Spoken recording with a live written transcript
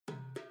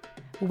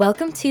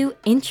Welcome to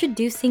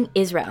Introducing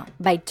Israel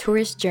by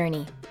Tourist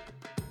Journey.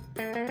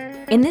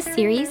 In this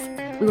series,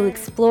 we will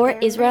explore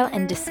Israel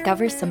and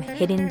discover some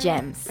hidden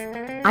gems.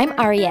 I'm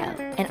Ariel,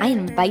 and I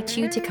invite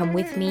you to come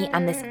with me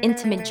on this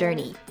intimate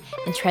journey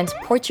and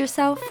transport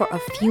yourself for a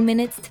few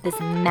minutes to this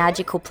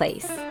magical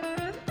place.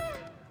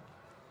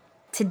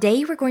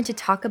 Today, we're going to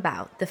talk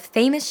about the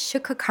famous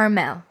Shuk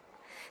Carmel,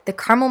 the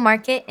Carmel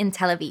Market in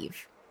Tel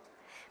Aviv.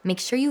 Make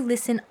sure you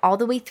listen all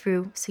the way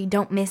through so you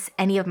don't miss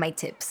any of my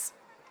tips.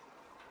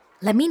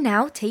 Let me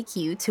now take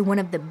you to one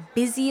of the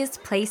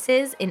busiest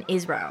places in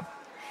Israel,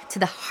 to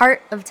the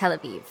heart of Tel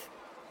Aviv.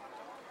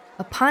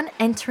 Upon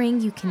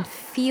entering, you can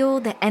feel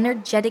the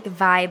energetic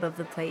vibe of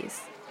the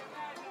place.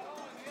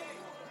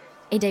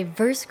 A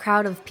diverse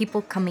crowd of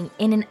people coming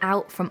in and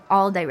out from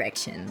all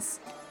directions.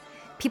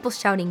 People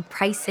shouting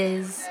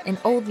prices, an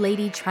old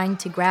lady trying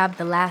to grab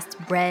the last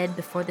bread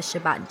before the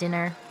Shabbat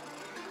dinner,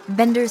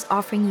 vendors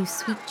offering you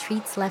sweet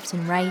treats left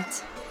and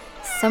right,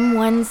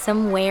 someone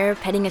somewhere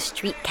petting a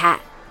street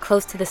cat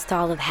close to the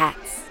stall of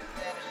hats.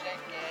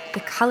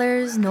 The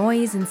colors,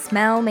 noise, and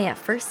smell may at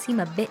first seem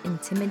a bit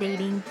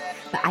intimidating,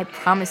 but I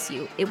promise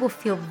you, it will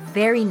feel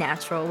very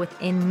natural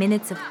within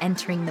minutes of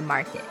entering the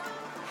market.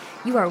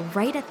 You are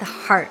right at the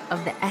heart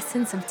of the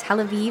essence of Tel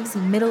Aviv's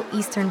Middle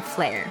Eastern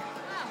flair.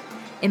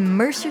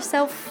 Immerse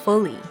yourself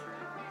fully.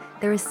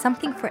 There is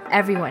something for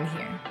everyone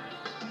here.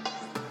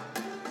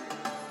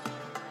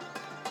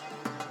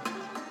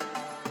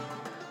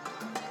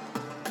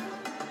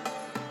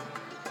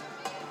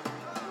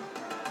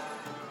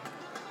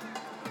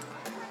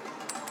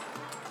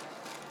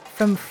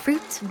 From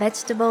fruit,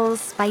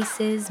 vegetables,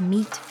 spices,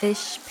 meat,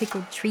 fish,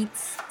 pickled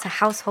treats, to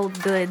household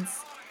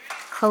goods,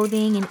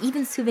 clothing, and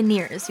even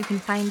souvenirs, you can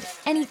find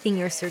anything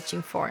you're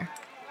searching for.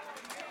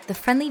 The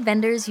friendly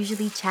vendors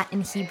usually chat in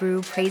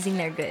Hebrew, praising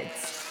their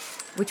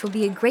goods, which will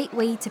be a great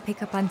way to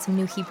pick up on some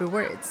new Hebrew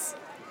words.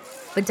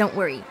 But don't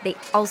worry, they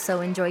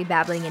also enjoy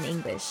babbling in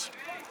English.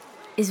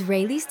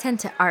 Israelis tend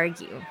to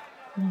argue.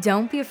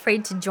 Don't be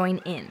afraid to join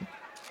in.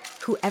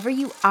 Whoever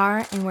you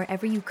are and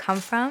wherever you come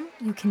from,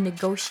 you can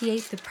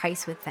negotiate the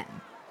price with them.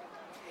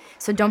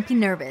 So don't be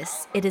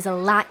nervous. It is a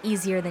lot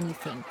easier than you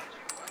think.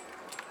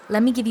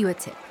 Let me give you a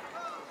tip.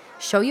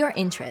 Show your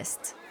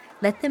interest.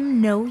 Let them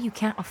know you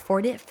can't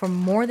afford it for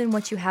more than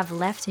what you have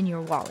left in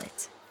your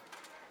wallet.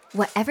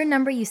 Whatever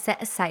number you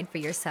set aside for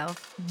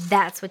yourself,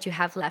 that's what you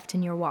have left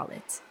in your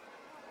wallet.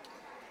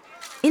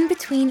 In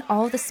between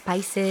all the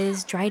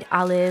spices, dried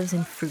olives,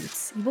 and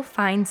fruits, you will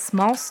find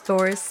small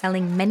stores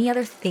selling many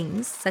other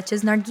things, such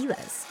as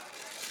nargilas.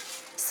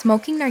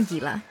 Smoking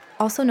nargila,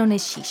 also known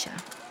as shisha,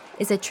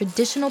 is a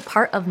traditional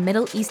part of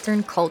Middle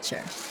Eastern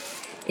culture.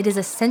 It is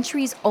a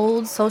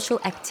centuries-old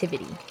social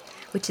activity,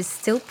 which is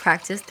still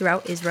practiced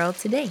throughout Israel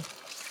today.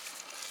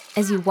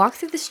 As you walk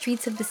through the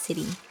streets of the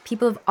city,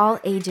 people of all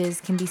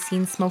ages can be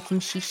seen smoking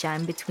shisha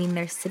in between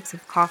their sips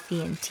of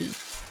coffee and tea.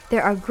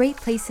 There are great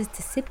places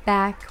to sit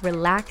back,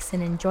 relax,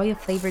 and enjoy a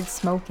flavored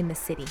smoke in the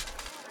city.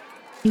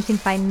 You can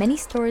find many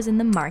stores in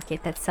the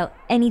market that sell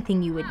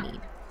anything you would need.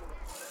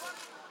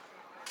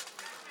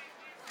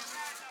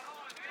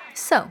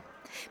 So,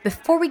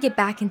 before we get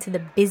back into the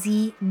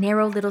busy,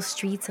 narrow little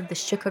streets of the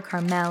Shuk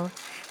Carmel,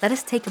 let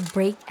us take a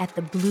break at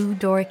the Blue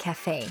Door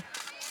Cafe,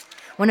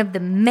 one of the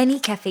many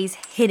cafes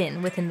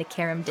hidden within the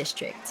Kerem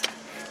district,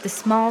 the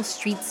small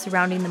streets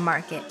surrounding the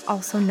market,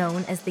 also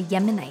known as the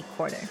Yemenite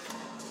Quarter.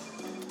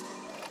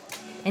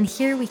 And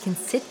here we can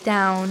sit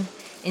down,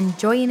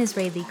 enjoy an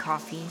Israeli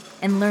coffee,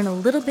 and learn a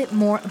little bit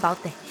more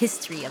about the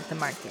history of the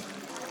market.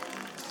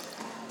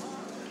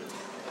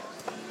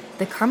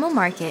 The Carmel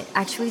Market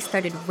actually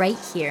started right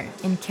here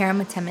in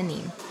Kerem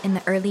in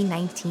the early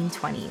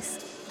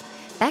 1920s.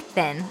 Back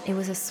then, it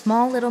was a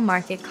small little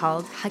market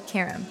called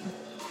HaKerem,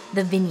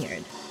 the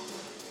Vineyard.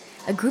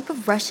 A group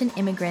of Russian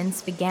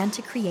immigrants began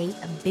to create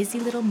a busy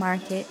little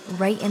market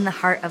right in the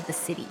heart of the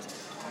city.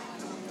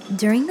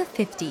 During the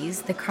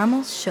 50s, the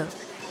Carmel Shuk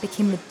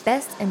became the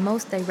best and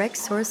most direct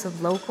source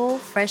of local,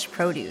 fresh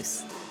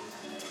produce.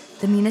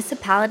 The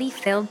municipality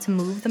failed to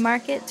move the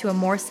market to a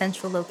more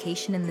central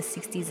location in the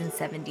 60s and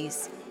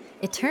 70s.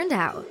 It turned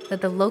out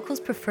that the locals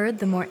preferred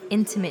the more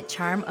intimate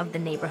charm of the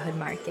neighborhood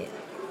market.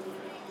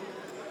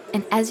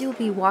 And as you'll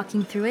be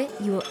walking through it,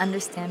 you will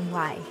understand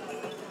why.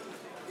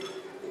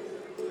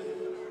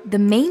 The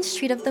main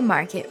street of the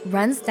market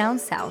runs down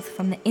south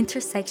from the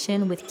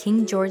intersection with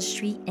King George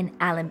Street and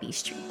Allenby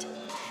Street,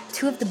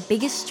 two of the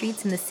biggest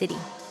streets in the city.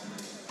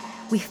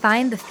 We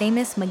find the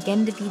famous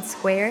Magen David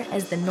Square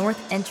as the north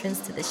entrance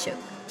to the Shuk.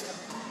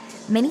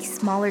 Many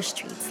smaller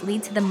streets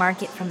lead to the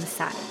market from the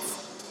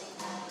sides.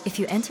 If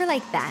you enter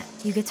like that,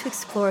 you get to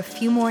explore a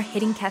few more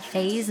hidden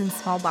cafes and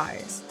small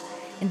bars.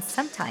 And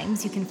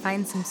sometimes you can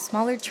find some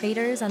smaller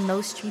traders on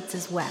those streets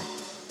as well.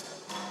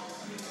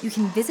 You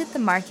can visit the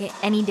market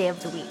any day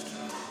of the week,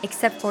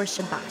 except for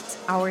Shabbat,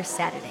 our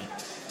Saturday.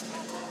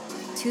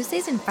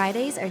 Tuesdays and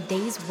Fridays are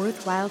days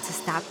worthwhile to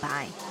stop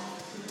by.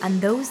 On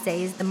those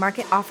days, the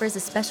market offers a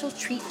special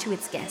treat to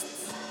its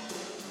guests.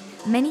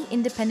 Many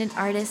independent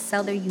artists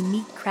sell their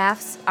unique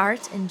crafts,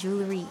 art, and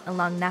jewelry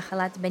along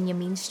Nahalat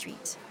Benjamin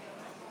Street.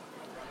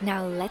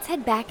 Now let's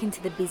head back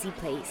into the busy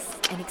place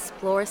and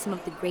explore some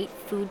of the great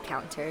food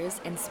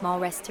counters and small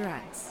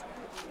restaurants.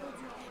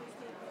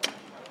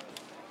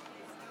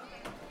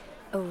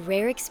 A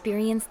rare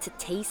experience to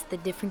taste the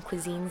different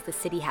cuisines the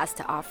city has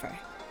to offer.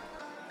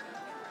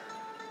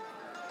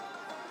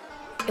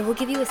 It will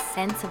give you a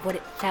sense of what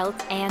it felt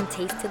and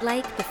tasted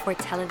like before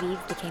Tel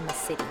Aviv became a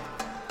city.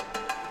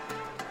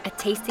 A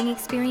tasting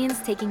experience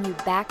taking you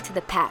back to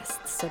the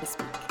past, so to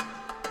speak.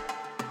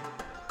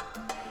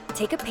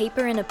 Take a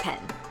paper and a pen.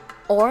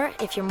 Or,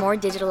 if you're more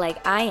digital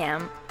like I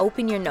am,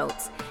 open your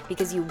notes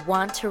because you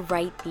want to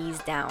write these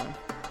down.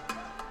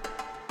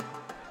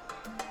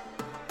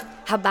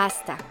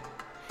 Habasta,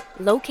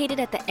 located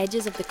at the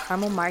edges of the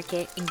Carmel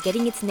Market and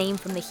getting its name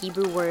from the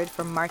Hebrew word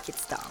for market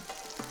stall.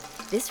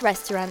 This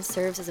restaurant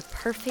serves as a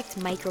perfect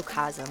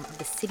microcosm of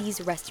the city's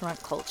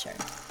restaurant culture.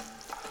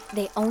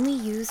 They only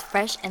use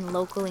fresh and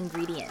local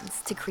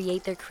ingredients to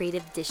create their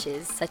creative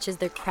dishes, such as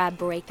their crab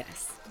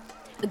borekas,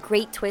 a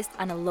great twist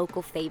on a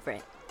local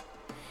favorite.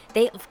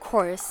 They, of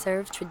course,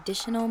 serve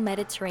traditional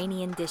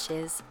Mediterranean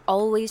dishes,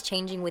 always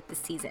changing with the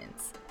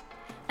seasons.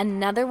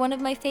 Another one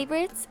of my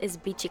favorites is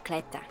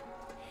Bicicleta.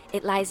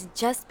 It lies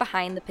just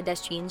behind the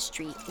pedestrian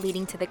street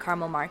leading to the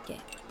Carmel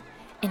Market.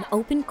 An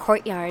open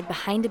courtyard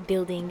behind a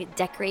building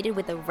decorated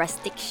with a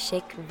rustic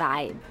chic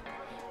vibe.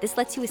 This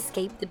lets you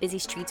escape the busy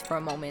streets for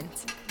a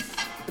moment.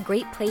 A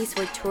great place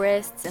where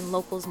tourists and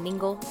locals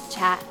mingle,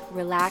 chat,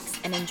 relax,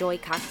 and enjoy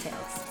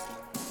cocktails.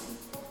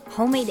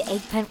 Homemade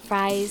eggplant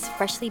fries,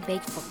 freshly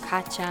baked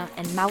focaccia,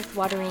 and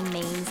mouth-watering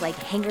mains like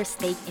hanger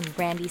steak in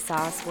brandy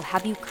sauce will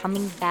have you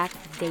coming back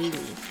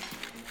daily.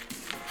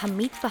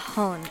 Hamit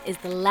Bahon is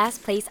the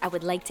last place I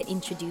would like to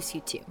introduce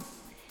you to.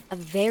 A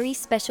very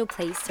special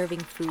place serving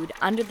food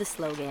under the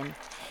slogan,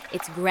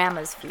 "It's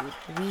grandma's food,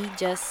 we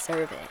just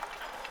serve it."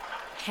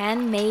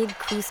 Handmade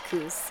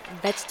couscous,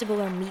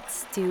 vegetable or meat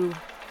stew,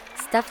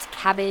 stuffed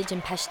cabbage,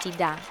 and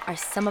pashtida are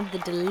some of the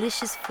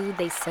delicious food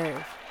they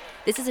serve.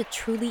 This is a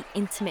truly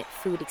intimate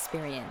food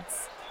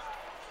experience.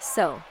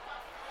 So,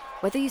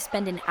 whether you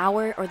spend an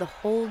hour or the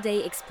whole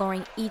day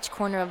exploring each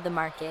corner of the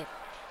market,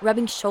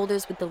 rubbing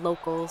shoulders with the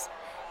locals,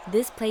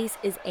 this place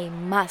is a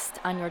must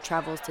on your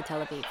travels to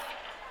Tel Aviv.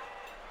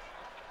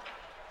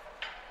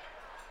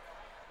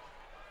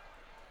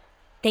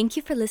 Thank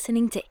you for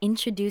listening to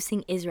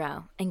Introducing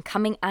Israel and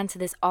coming onto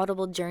this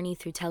audible journey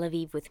through Tel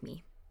Aviv with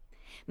me.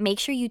 Make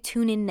sure you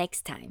tune in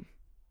next time.